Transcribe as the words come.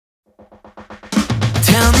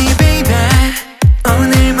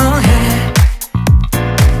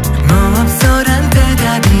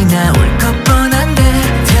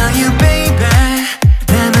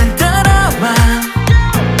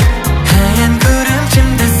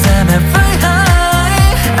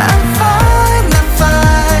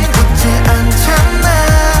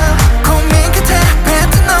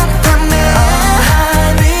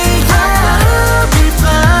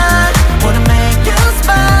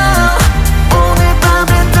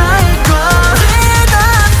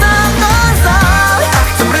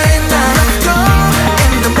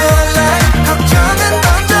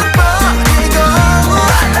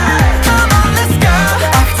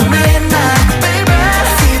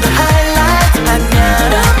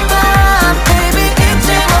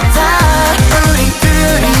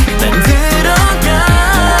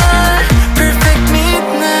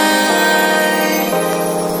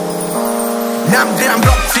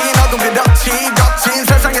모든 그렇지 거친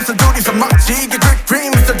세상에서 둘이서 멋지게 Drip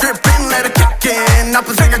dream It's a drip dream let it kick in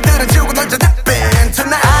나쁜 생각들은 지우고 널 저대빈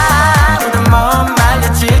Tonight 아무도 못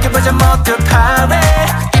말려 즐겨보자 모두 party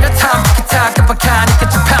이렇다면 기타 깜빡하니까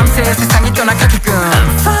좀 밤새 세상이 떠나가게끔 I'm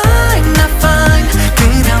fine not fine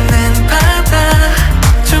그려낸 바다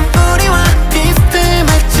좀 우리와 비슷해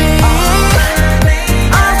맞지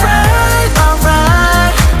Alright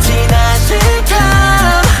alright 지난 시간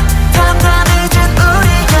다 늦은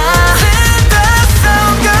우리가 Let the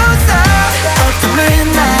sun goes out Off the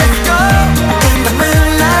midnight Let's go in the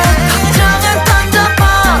moonlight 걱정은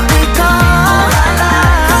던져버리고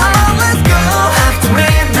Come on let's go After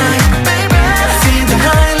midnight baby See the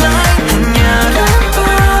highlight 한여름밤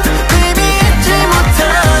baby 잊지 못해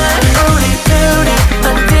우리 둘이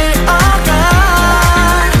만들어갈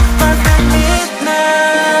Perfect midnight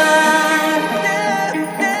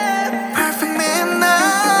Perfect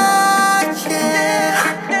midnight yeah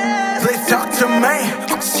Please talk to me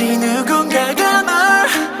혹시 누군가가 널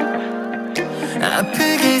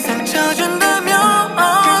아프게 상처 준다면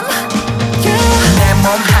내 몸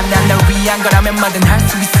하나 널 위한 거라면 뭐든 할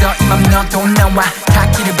수 있어 이 맘 너도 나와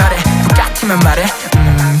닿기를 바래 똑같으면 말해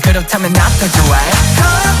그렇다면 나 더 좋아해